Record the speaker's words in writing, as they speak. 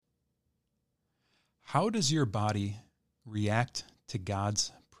How does your body react to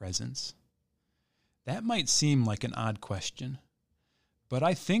God's presence? That might seem like an odd question, but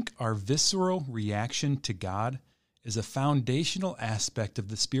I think our visceral reaction to God is a foundational aspect of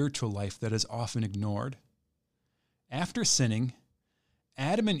the spiritual life that is often ignored. After sinning,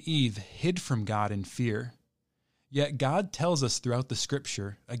 Adam and Eve hid from God in fear, yet God tells us throughout the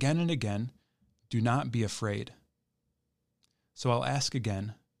Scripture, again and again, do not be afraid. So I'll ask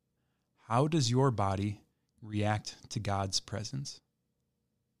again, how does your body react to God's presence?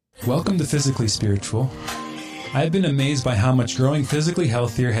 Welcome to Physically Spiritual. I've been amazed by how much growing physically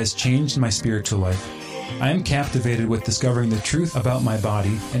healthier has changed my spiritual life. I am captivated with discovering the truth about my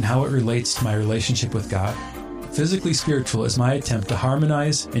body and how it relates to my relationship with God. Physically Spiritual is my attempt to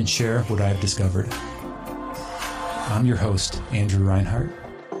harmonize and share what I have discovered. I'm your host, Andrew Reinhardt.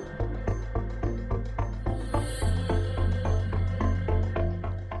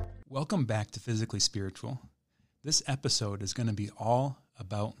 Welcome back to Physically Spiritual. This episode is going to be all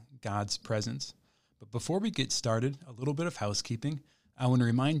about God's presence. But before we get started, a little bit of housekeeping. I want to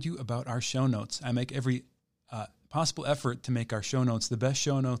remind you about our show notes. I make every possible effort to make our show notes the best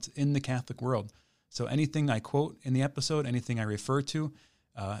show notes in the Catholic world. So anything I quote in the episode, anything I refer to,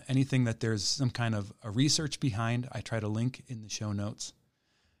 anything that there's some kind of a research behind, I try to link in the show notes.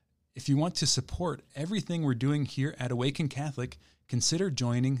 If you want to support everything we're doing here at Awaken Catholic, consider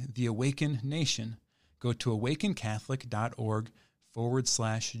joining the Awaken Nation. Go to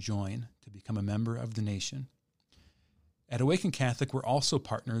awakencatholic.org/join to become a member of the nation. At Awaken Catholic, we're also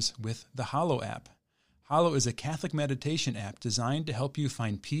partners with the Hallow app. Hallow is a Catholic meditation app designed to help you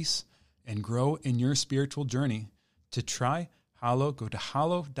find peace and grow in your spiritual journey. To try Hallow, go to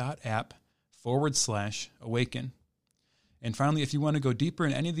hallow.app/awaken. And finally, if you want to go deeper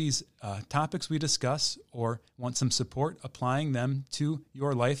in any of these topics we discuss or want some support applying them to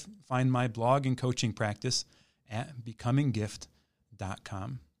your life, find my blog and coaching practice at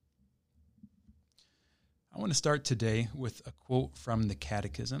becominggift.com. I want to start today with a quote from the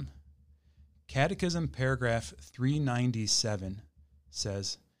Catechism. Catechism paragraph 397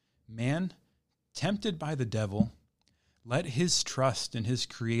 says, "Man, tempted by the devil, let his trust in his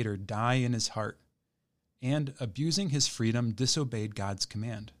Creator die in his heart, and, abusing his freedom, disobeyed God's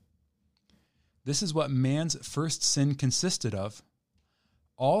command. This is what man's first sin consisted of.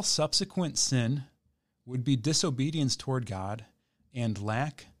 All subsequent sin would be disobedience toward God and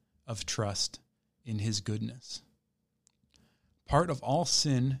lack of trust in his goodness." Part of all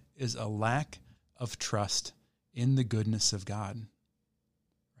sin is a lack of trust in the goodness of God.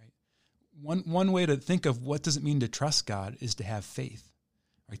 Right? One way to think of what does it mean to trust God is to have faith.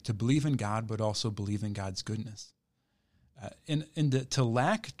 Right, to believe in God, but also believe in God's goodness. To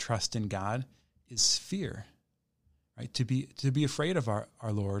lack trust in God is fear, right? To be afraid of our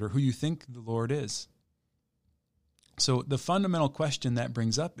Lord or who you think the Lord is. So the fundamental question that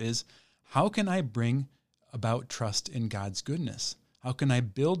brings up is, how can I bring about trust in God's goodness? How can I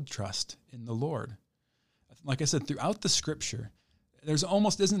build trust in the Lord? Like I said, throughout the Scripture, there's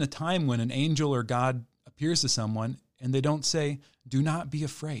almost isn't a time when an angel or God appears to someone and they don't say, do not be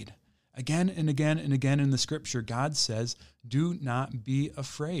afraid. Again and again and again in the Scripture, God says, do not be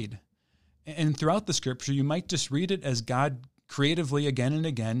afraid. And throughout the Scripture, you might just read it as God creatively again and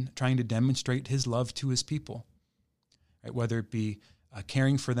again trying to demonstrate his love to his people, right? Whether it be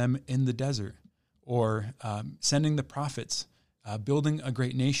caring for them in the desert or sending the prophets, building a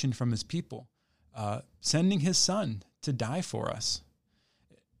great nation from his people, sending his son to die for us.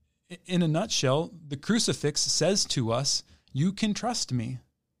 In a nutshell, the crucifix says to us, you can trust me,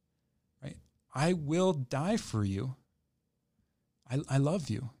 right? I will die for you. I love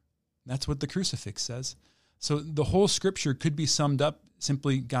you. That's what the crucifix says. So the whole Scripture could be summed up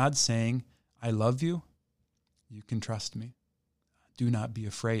simply God saying, I love you. You can trust me. Do not be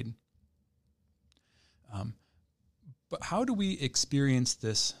afraid. But how do we experience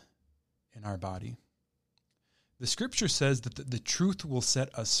this in our body? The Scripture says that the truth will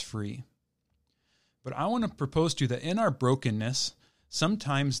set us free. But I want to propose to you that in our brokenness,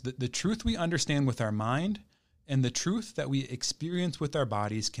 sometimes the truth we understand with our mind and the truth that we experience with our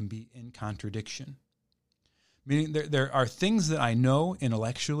bodies can be in contradiction. Meaning there are things that I know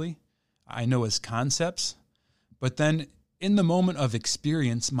intellectually, I know as concepts, but then in the moment of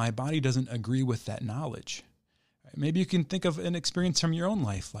experience, my body doesn't agree with that knowledge. Maybe you can think of an experience from your own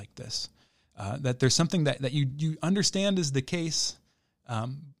life like this. That there's something that you understand is the case,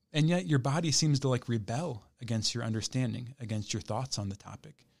 and yet your body seems to rebel against your understanding, against your thoughts on the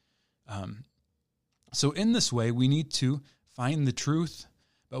topic. So in this way, we need to find the truth,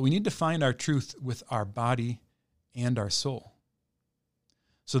 but we need to find our truth with our body and our soul.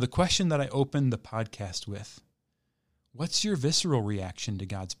 So the question that I opened the podcast with, what's your visceral reaction to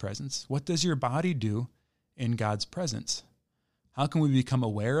God's presence? What does your body do in God's presence? How can we become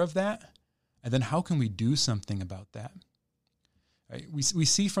aware of that? And then how can we do something about that? Right? We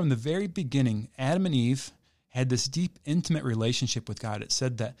see from the very beginning, Adam and Eve had this deep, intimate relationship with God. It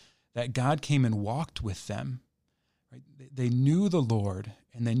said that God came and walked with them. Right? They knew the Lord,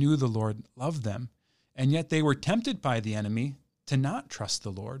 and they knew the Lord loved them. And yet they were tempted by the enemy to not trust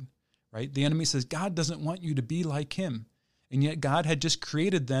the Lord. Right? The enemy says, God doesn't want you to be like him. And yet God had just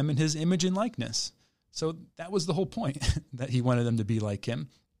created them in his image and likeness. So that was the whole point, that he wanted them to be like him.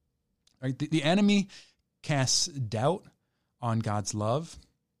 Right? The enemy casts doubt on God's love.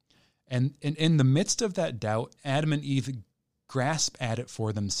 And in the midst of that doubt, Adam and Eve grasp at it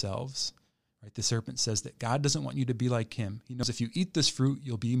for themselves. Right? The serpent says that God doesn't want you to be like him. He knows if you eat this fruit,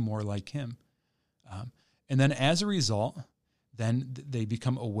 you'll be more like him. And then as a result, then they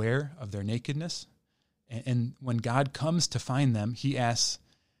become aware of their nakedness. And when God comes to find them, he asks,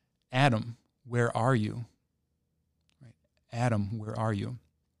 Adam, where are you? Right? Adam, where are you?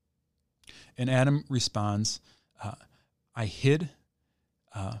 And Adam responds, I hid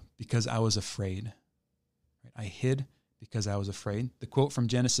because I was afraid. Right? I hid because I was afraid. The quote from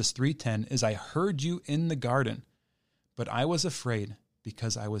Genesis 3:10 is, I heard you in the garden, but I was afraid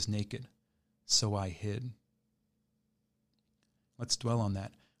because I was naked, so I hid. Let's dwell on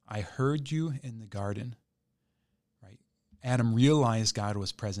that. I heard you in the garden. Right? Adam realized God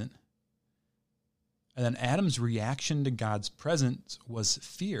was present. And then Adam's reaction to God's presence was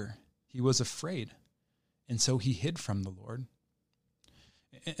fear. He was afraid. And so he hid from the Lord.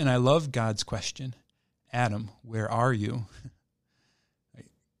 And I love God's question, Adam, where are you?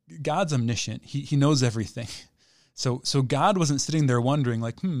 God's omniscient. He knows everything. So God wasn't sitting there wondering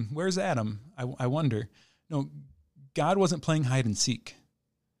like, where's Adam? I wonder. No, God wasn't playing hide and seek.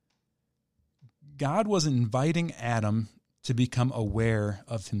 God was inviting Adam to become aware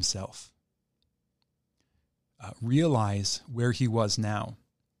of himself. Realize where he was now.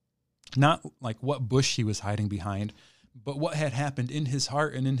 Not like what bush he was hiding behind, but what had happened in his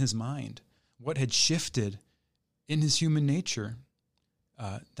heart and in his mind. What had shifted in his human nature.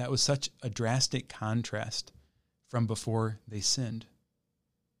 That was such a drastic contrast from before they sinned.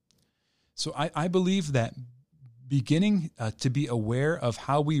 So I believe that beginning to be aware of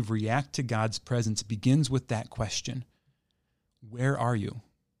how we react to God's presence begins with that question. Where are you?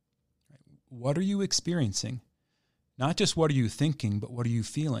 What are you experiencing? Not just what are you thinking, but what are you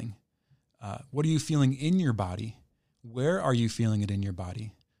feeling? What are you feeling in your body? Where are you feeling it in your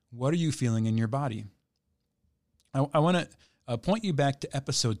body? What are you feeling in your body? I want to point you back to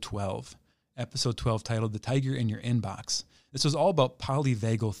episode 12 titled The Tiger in Your Inbox. This was all about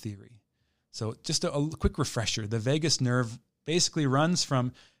polyvagal theory. So just a quick refresher. The vagus nerve basically runs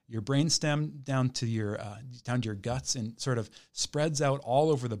from your brainstem down to your guts and sort of spreads out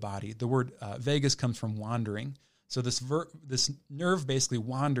all over the body. The word vagus comes from wandering. So this nerve basically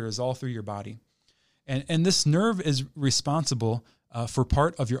wanders all through your body. And this nerve is responsible for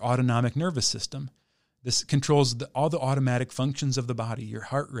part of your autonomic nervous system. This controls all the automatic functions of the body, your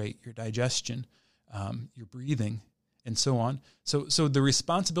heart rate, your digestion, your breathing, and so on. So the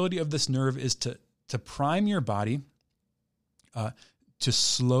responsibility of this nerve is to prime your body to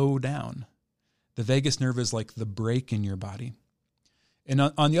slow down. The vagus nerve is like the brake in your body. And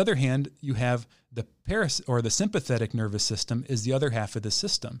on the other hand, you have the sympathetic nervous system is the other half of the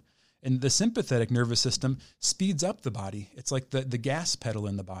system. And the sympathetic nervous system speeds up the body. It's like the gas pedal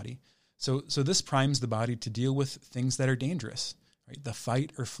in the body. So this primes the body to deal with things that are dangerous, right? The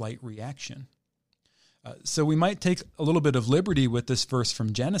fight or flight reaction. So we might take a little bit of liberty with this verse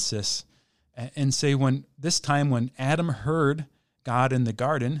from Genesis and say when Adam heard God in the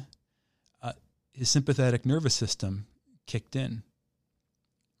garden, his sympathetic nervous system kicked in.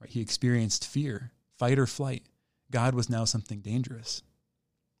 Right? He experienced fear, fight or flight. God was now something dangerous.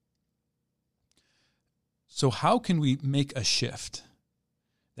 So how can we make a shift?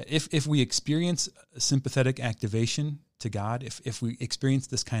 That if we experience a sympathetic activation to God, if we experience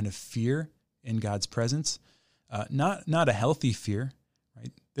this kind of fear in God's presence, not a healthy fear,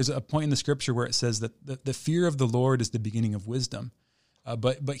 right? There's a point in the scripture where it says that the fear of the Lord is the beginning of wisdom.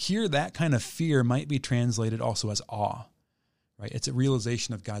 But here that kind of fear might be translated also as awe, right? It's a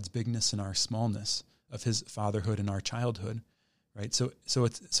realization of God's bigness and our smallness, of his fatherhood and our childhood, right? So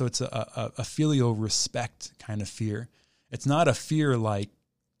it's a filial respect kind of fear. It's not a fear like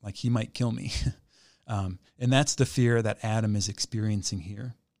he might kill me. And that's the fear that Adam is experiencing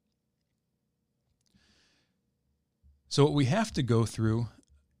here. So what we have to go through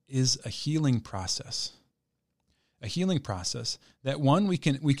is a healing process. a healing process. That one, we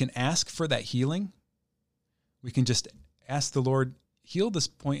can ask for that healing. We can just ask the Lord, heal this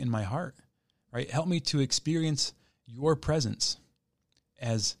point in my heart, right? Help me to experience your presence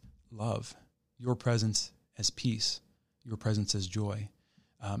as love, your presence as peace, your presence as joy.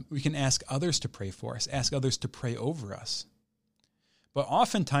 We can ask others to pray for us, ask others to pray over us. But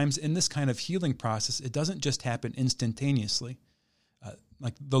oftentimes in this kind of healing process, it doesn't just happen instantaneously.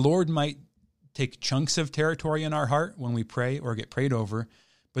 Like the Lord might take chunks of territory in our heart when we pray or get prayed over,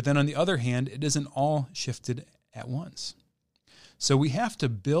 but then on the other hand, it isn't all shifted at once. So we have to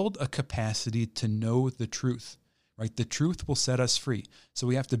build a capacity to know the truth, right? The truth will set us free. So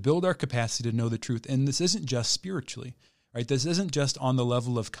we have to build our capacity to know the truth. And this isn't just spiritually, right? This isn't just on the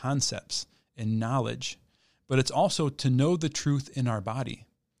level of concepts and knowledge, but it's also to know the truth in our body,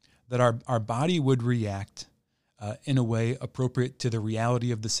 that our body would react in a way appropriate to the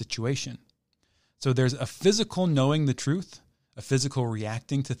reality of the situation. So there's a physical knowing the truth, a physical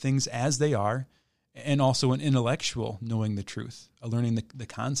reacting to things as they are, and also an intellectual knowing the truth, learning the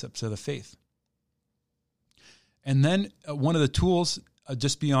concepts of the faith. And then one of the tools,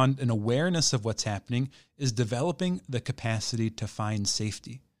 just beyond an awareness of what's happening, is developing the capacity to find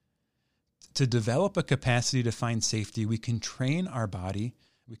safety. To develop a capacity to find safety, we can train our body,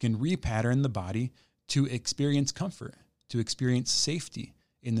 we can repattern the body to experience comfort, to experience safety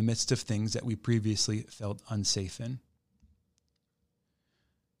in the midst of things that we previously felt unsafe in.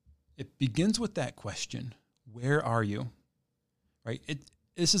 It begins with that question, where are you? Right?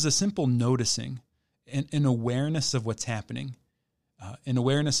 This is a simple noticing, an awareness of what's happening, an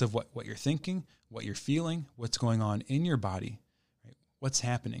awareness of what you're thinking, what you're feeling, what's going on in your body, right? What's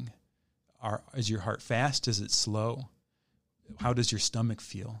happening? Is your heart fast? Is it slow? How does your stomach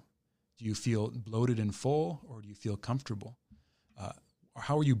feel? Do you feel bloated and full, or do you feel comfortable? Or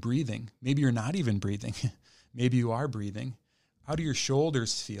how are you breathing? Maybe you're not even breathing. Maybe you are breathing. How do your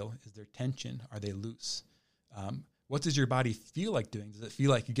shoulders feel? Is there tension? Are they loose? What does your body feel like doing? Does it feel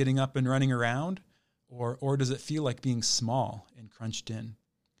like getting up and running around? Or does it feel like being small and crunched in?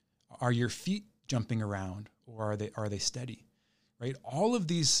 Are your feet jumping around, or are they steady? Right? All of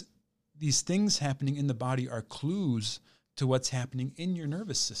these things happening in the body are clues to what's happening in your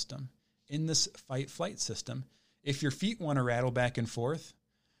nervous system, in this fight-flight system. If your feet want to rattle back and forth,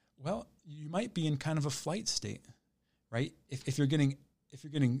 well, you might be in kind of a flight state, right? If you're getting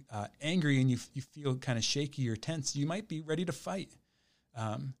angry and you feel kind of shaky or tense, you might be ready to fight.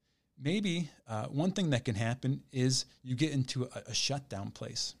 Maybe one thing that can happen is you get into a shutdown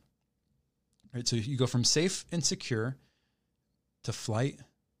place, right? So you go from safe and secure to flight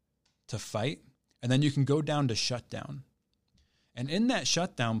to fight, and then you can go down to shutdown. And in that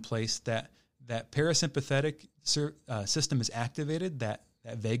shutdown place, that parasympathetic system is activated, that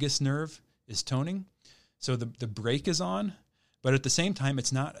vagus nerve is toning. So the brake is on, but at the same time,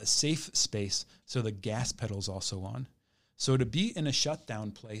 it's not a safe space, so the gas pedal's also on. So to be in a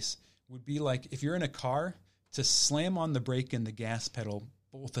shutdown place would be like if you're in a car, to slam on the brake and the gas pedal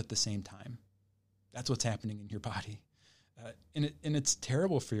both at the same time. That's what's happening in your body. And it's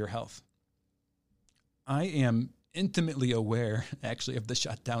terrible for your health. I am intimately aware, actually, of the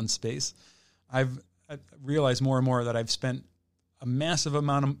shutdown space. I've realized more and more that I've spent a massive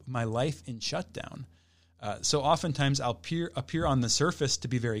amount of my life in shutdown. So oftentimes I'll appear on the surface to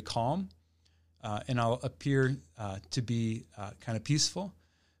be very calm, and I'll appear to be kind of peaceful.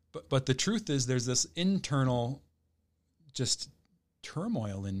 But the truth is there's this internal just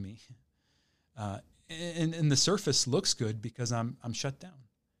turmoil in me. And the surface looks good because I'm shut down,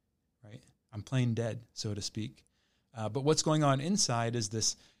 right? I'm plain dead, so to speak. But what's going on inside is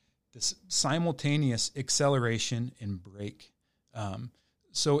this simultaneous acceleration and brake.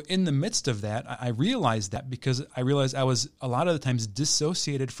 So in the midst of that, I realized that because I realized I was a lot of the times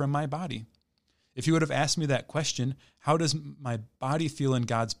dissociated from my body. If you would have asked me that question, how does my body feel in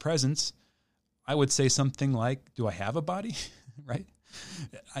God's presence? I would say something like, do I have a body? Right?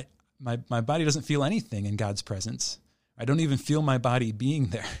 My body doesn't feel anything in God's presence. I don't even feel my body being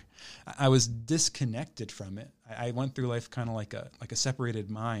there. I was disconnected from it. I went through life kind of like a separated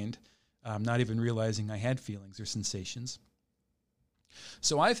mind, not even realizing I had feelings or sensations.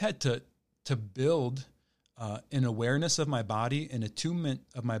 So I've had to build an awareness of my body, an attunement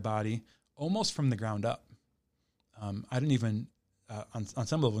of my body, almost from the ground up. I didn't even, on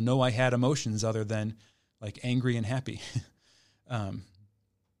some level, know I had emotions other than like angry and happy.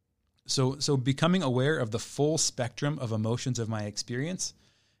 So becoming aware of the full spectrum of emotions of my experience,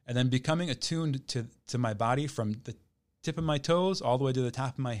 and then becoming attuned to my body from the tip of my toes all the way to the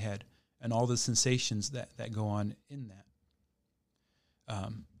top of my head, and all the sensations that go on in that.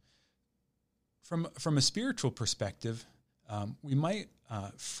 From a spiritual perspective, we might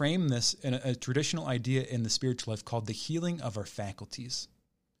frame this in a traditional idea in the spiritual life called the healing of our faculties.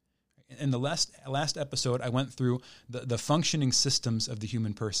 In the last episode, I went through the functioning systems of the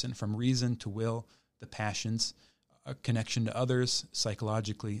human person, from reason to will, the passions, a connection to others,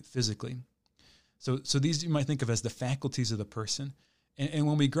 psychologically, physically. So these you might think of as the faculties of the person. And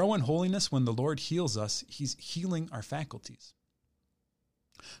when we grow in holiness, when the Lord heals us, he's healing our faculties.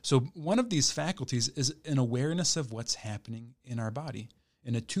 So one of these faculties is an awareness of what's happening in our body,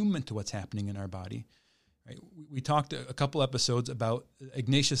 an attunement to what's happening in our body. Right? We talked a couple episodes about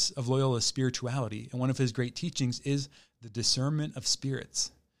Ignatius of Loyola's spirituality, and one of his great teachings is the discernment of spirits.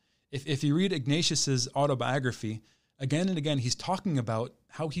 If you read Ignatius's autobiography, again and again, he's talking about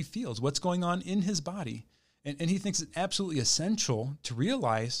how he feels, what's going on in his body. And he thinks it's absolutely essential to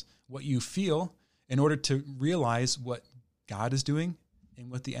realize what you feel in order to realize what God is doing and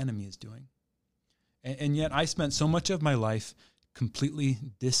what the enemy is doing. And yet I spent so much of my life completely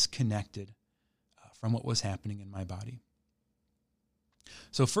disconnected from what was happening in my body.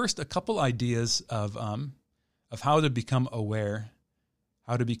 So first, a couple ideas of how to become aware,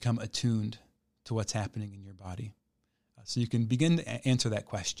 how to become attuned to what's happening in your body. So you can begin to answer that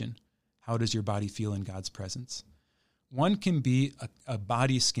question. How does your body feel in God's presence? One can be a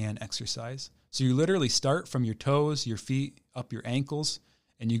body scan exercise. So you literally start from your toes, your feet, up your ankles,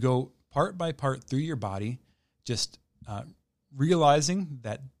 and you go part by part through your body, just realizing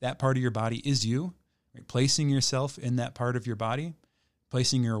that that part of your body is you, right? Placing yourself in that part of your body,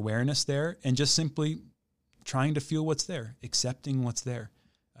 placing your awareness there, and just simply trying to feel what's there, accepting what's there,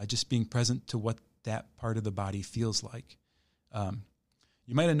 just being present to what that part of the body feels like.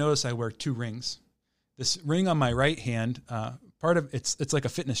 You might have noticed I wear 2 rings. This ring on my right hand, part of it's like a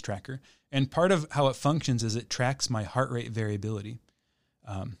fitness tracker, and part of how it functions is it tracks my heart rate variability.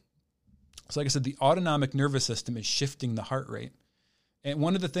 So like I said, the autonomic nervous system is shifting the heart rate. And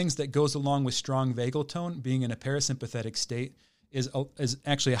one of the things that goes along with strong vagal tone, being in a parasympathetic state, is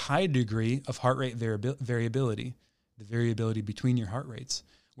actually a high degree of heart rate variability, the variability between your heart rates.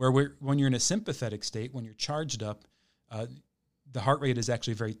 Where when you're in a sympathetic state, when you're charged up, the heart rate is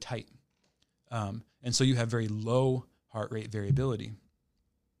actually very tight. And so you have very low heart rate variability.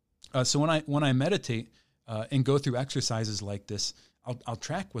 So when I meditate and go through exercises like this, I'll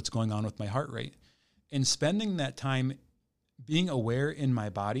track what's going on with my heart rate. In spending that time being aware in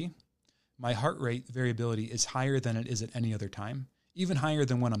my body, my heart rate variability is higher than it is at any other time, even higher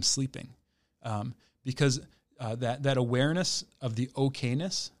than when I'm sleeping. Because that awareness of the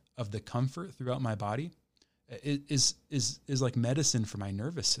okayness of the comfort throughout my body is like medicine for my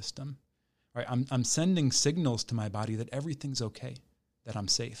nervous system. Right? I'm sending signals to my body that everything's okay, that I'm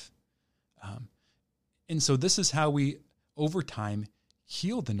safe. And so this is how we, over time,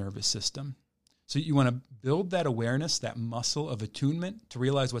 heal the nervous system. So you want to build that awareness, that muscle of attunement to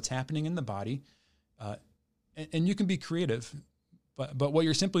realize what's happening in the body. And you can be creative, but what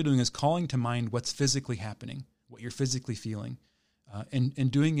you're simply doing is calling to mind what's physically happening, what you're physically feeling,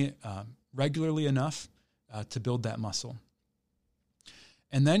 and doing it regularly enough to build that muscle.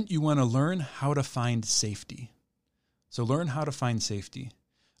 And then you want to learn how to find safety. So learn how to find safety.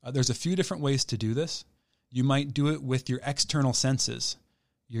 There's a few different ways to do this. You might do it with your external senses,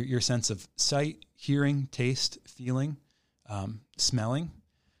 your sense of sight, hearing, taste, feeling, smelling.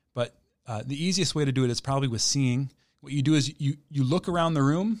 But the easiest way to do it is probably with seeing. What you do is you look around the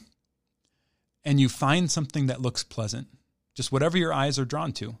room and you find something that looks pleasant, just whatever your eyes are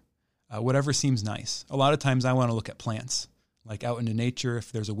drawn to, whatever seems nice. A lot of times I want to look at plants, like out into nature,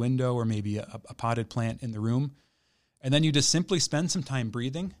 if there's a window or maybe a potted plant in the room. And then you just simply spend some time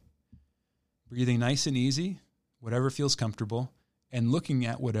breathing nice and easy, whatever feels comfortable, and looking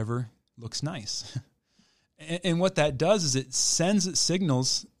at whatever looks nice. And what that does is it sends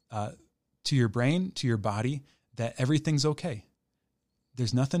signals to your brain, to your body, that everything's okay.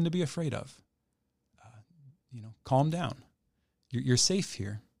 There's nothing to be afraid of. Calm down. You're safe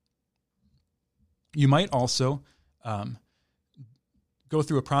here. You might also go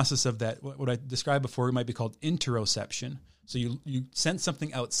through a process of that, what I described before, it might be called interoception. So you sense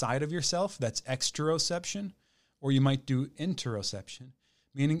something outside of yourself, that's exteroception, or you might do interoception,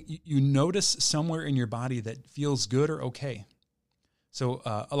 meaning you notice somewhere in your body that feels good or okay. So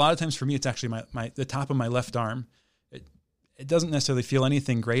a lot of times for me, it's actually the top of my left arm. It doesn't necessarily feel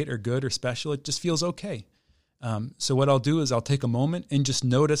anything great or good or special. It just feels okay. So what I'll do is I'll take a moment and just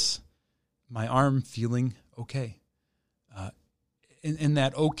notice my arm feeling okay. In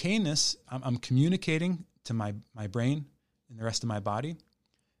that okayness, I'm communicating to my brain and the rest of my body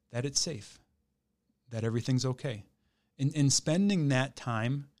that it's safe, that everything's okay. In spending that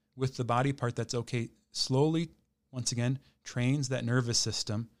time with the body part that's okay slowly, once again, trains that nervous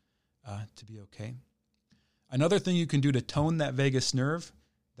system to be okay. Another thing you can do to tone that vagus nerve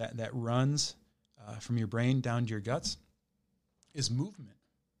that runs from your brain down to your guts is movement.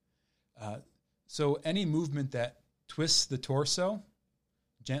 So any movement that twists the torso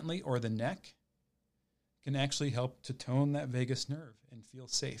gently or the neck can actually help to tone that vagus nerve and feel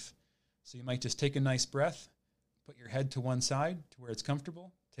safe. So you might just take a nice breath, put your head to one side to where it's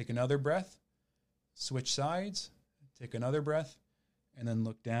comfortable, take another breath, switch sides, take another breath, and then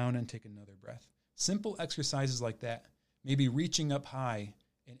look down and take another breath. Simple exercises like that, maybe reaching up high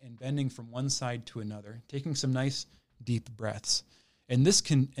and bending from one side to another, taking some nice deep breaths. And this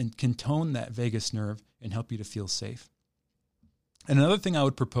can tone that vagus nerve and help you to feel safe. And another thing I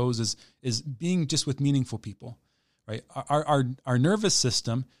would propose is being just with meaningful people, right? Our nervous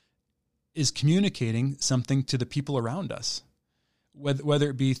system is communicating something to the people around us, whether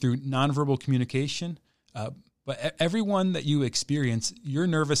it be through nonverbal communication, but everyone that you experience, your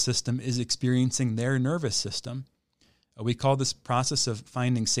nervous system is experiencing their nervous system. We call this process of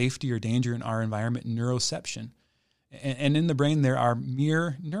finding safety or danger in our environment neuroception. And in the brain, there are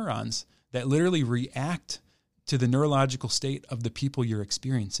mirror neurons that literally react to the neurological state of the people you're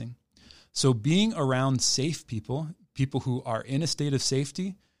experiencing. So being around safe people who are in a state of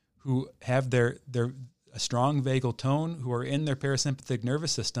safety, who have their a strong vagal tone, who are in their parasympathetic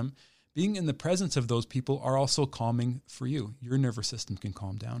nervous system, being in the presence of those people are also calming for you. Your nervous system can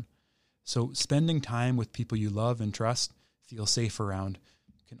calm down. So spending time with people you love and trust, feel safe around,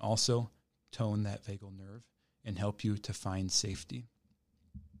 can also tone that vagal nerve and help you to find safety.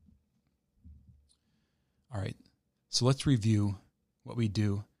 All right, so let's review what we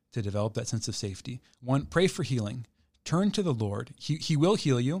do to develop that sense of safety. 1, pray for healing. Turn to the Lord. He will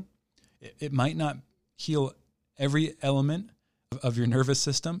heal you. It might not heal every element of your nervous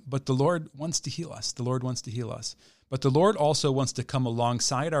system, but the Lord wants to heal us. The Lord wants to heal us. But the Lord also wants to come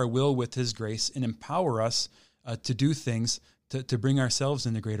alongside our will with his grace and empower us to do things to bring ourselves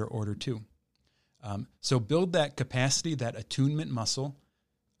into greater order too. So build that capacity, that attunement muscle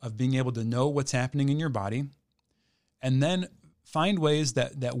of being able to know what's happening in your body, and then find ways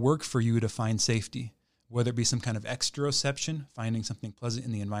that work for you to find safety, whether it be some kind of exteroception, finding something pleasant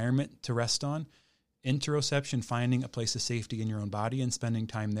in the environment to rest on, interoception, finding a place of safety in your own body and spending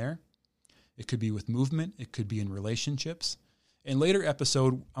time there. It could be with movement. It could be in relationships. In later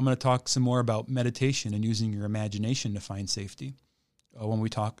episode, I'm going to talk some more about meditation and using your imagination to find safety when we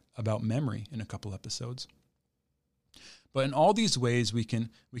talk about memory in a couple episodes. But in all these ways, we can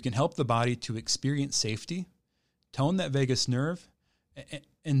help the body to experience safety, tone that vagus nerve,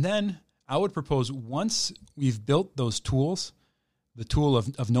 and then I would propose once we've built those tools, the tool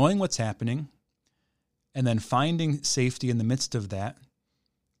of knowing what's happening, and then finding safety in the midst of that,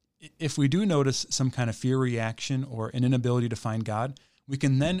 if we do notice some kind of fear reaction or an inability to find God, we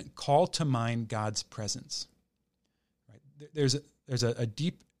can then call to mind God's presence. Right? There's a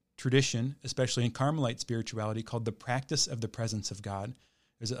deep tradition, especially in Carmelite spirituality, called the practice of the presence of God.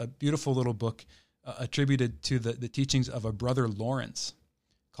 There's a beautiful little book attributed to the teachings of a brother Lawrence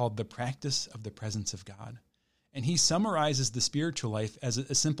called The Practice of the Presence of God. And he summarizes the spiritual life as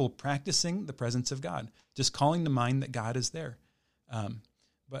a simple practicing the presence of God, just calling to mind that God is there.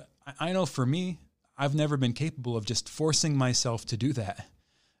 But I know for me, I've never been capable of just forcing myself to do that.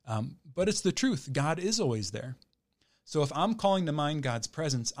 But it's the truth. God is always there. So if I'm calling to mind God's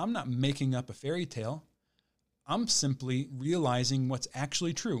presence, I'm not making up a fairy tale. I'm simply realizing what's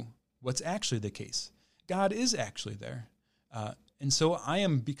actually true, what's actually the case. God is actually there. And so I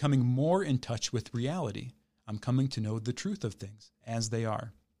am becoming more in touch with reality. I'm coming to know the truth of things as they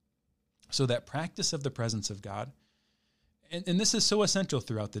are. So that practice of the presence of God, and this is so essential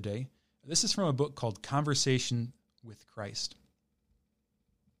throughout the day. This is from a book called Conversation with Christ.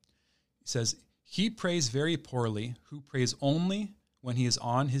 He says, he prays very poorly who prays only when he is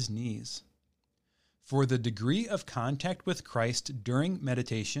on his knees. For the degree of contact with Christ during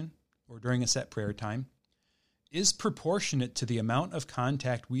meditation or during a set prayer time is proportionate to the amount of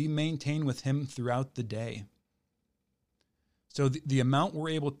contact we maintain with him throughout the day. So the amount we're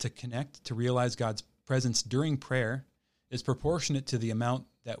able to connect to realize God's presence during prayer is proportionate to the amount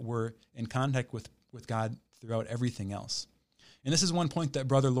that we're in contact with God throughout everything else. And this is one point that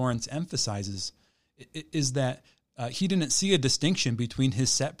Brother Lawrence emphasizes, is that he didn't see a distinction between his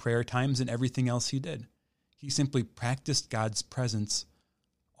set prayer times and everything else he did. He simply practiced God's presence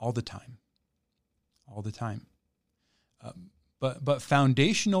all the time. All the time. But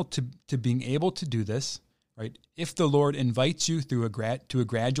foundational to being able to do this, right? If the Lord invites you through to a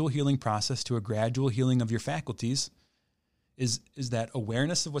gradual healing process, to a gradual healing of your faculties, is that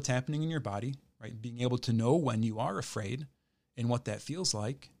awareness of what's happening in your body, right? Being able to know when you are afraid and what that feels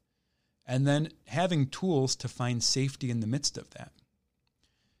like, and then having tools to find safety in the midst of that.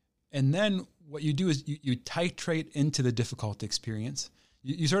 And then what you do is you titrate into the difficult experience.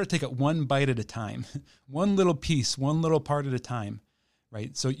 You sort of take it one bite at a time, one little piece, one little part at a time,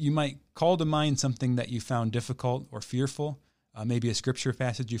 right? So you might call to mind something that you found difficult or fearful, maybe a scripture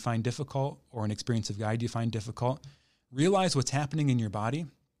passage you find difficult or an experience of God you find difficult. Realize what's happening in your body,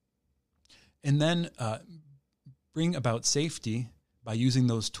 and then bring about safety by using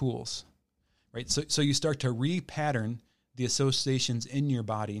those tools, right? So you start to repattern the associations in your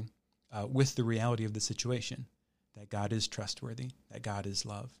body with the reality of the situation, that God is trustworthy, that God is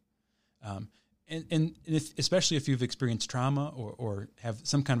love. And especially if you've experienced trauma or have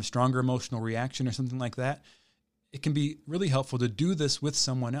some kind of stronger emotional reaction or something like that, it can be really helpful to do this with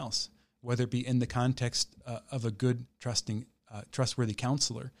someone else, whether it be in the context of a good, trustworthy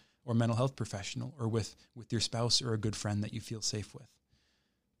counselor or mental health professional, or with your spouse or a good friend that you feel safe with.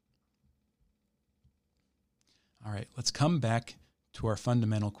 All right, let's come back to our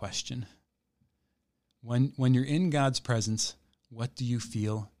fundamental question. When you're in God's presence, what do you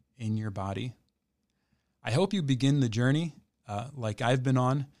feel in your body? I hope you begin the journey, like I've been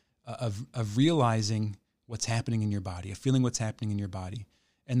on, of realizing what's happening in your body, of feeling what's happening in your body,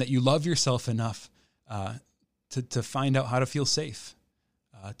 and that you love yourself enough to find out how to feel safe,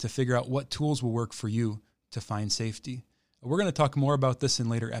 to figure out what tools will work for you to find safety. We're going to talk more about this in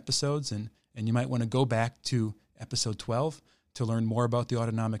later episodes, and you might want to go back to episode 12 to learn more about the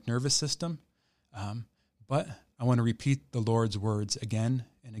autonomic nervous system. But I want to repeat the Lord's words again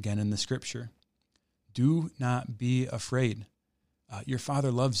and again in the scripture. Do not be afraid. Your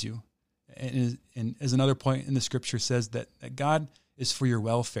Father loves you. And as another point in the scripture says that God is for your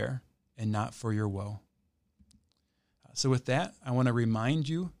welfare and not for your woe. So with that, I want to remind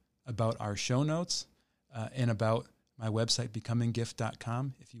you about our show notes and about my website,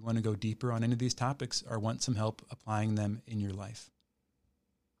 becominggift.com, if you want to go deeper on any of these topics or want some help applying them in your life.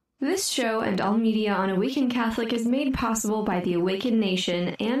 This show and all media on Awaken Catholic is made possible by the Awaken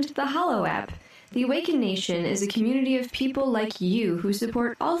Nation and the Hallow app. The Awaken Nation is a community of people like you who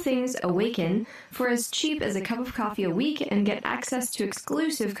support all things Awaken for as cheap as a cup of coffee a week and get access to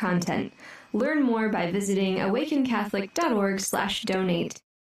exclusive content. Learn more by visiting awakencatholic.org/donate.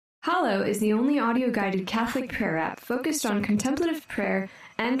 Hallow is the only audio-guided Catholic prayer app focused on contemplative prayer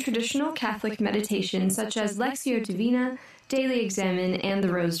and traditional Catholic meditation such as Lectio Divina, Daily Examen, and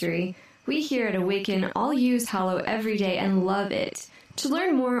the Rosary. We here at Awaken all use Hallow every day and love it. To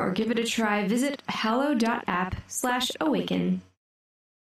learn more or give it a try, visit hallow.app/awaken.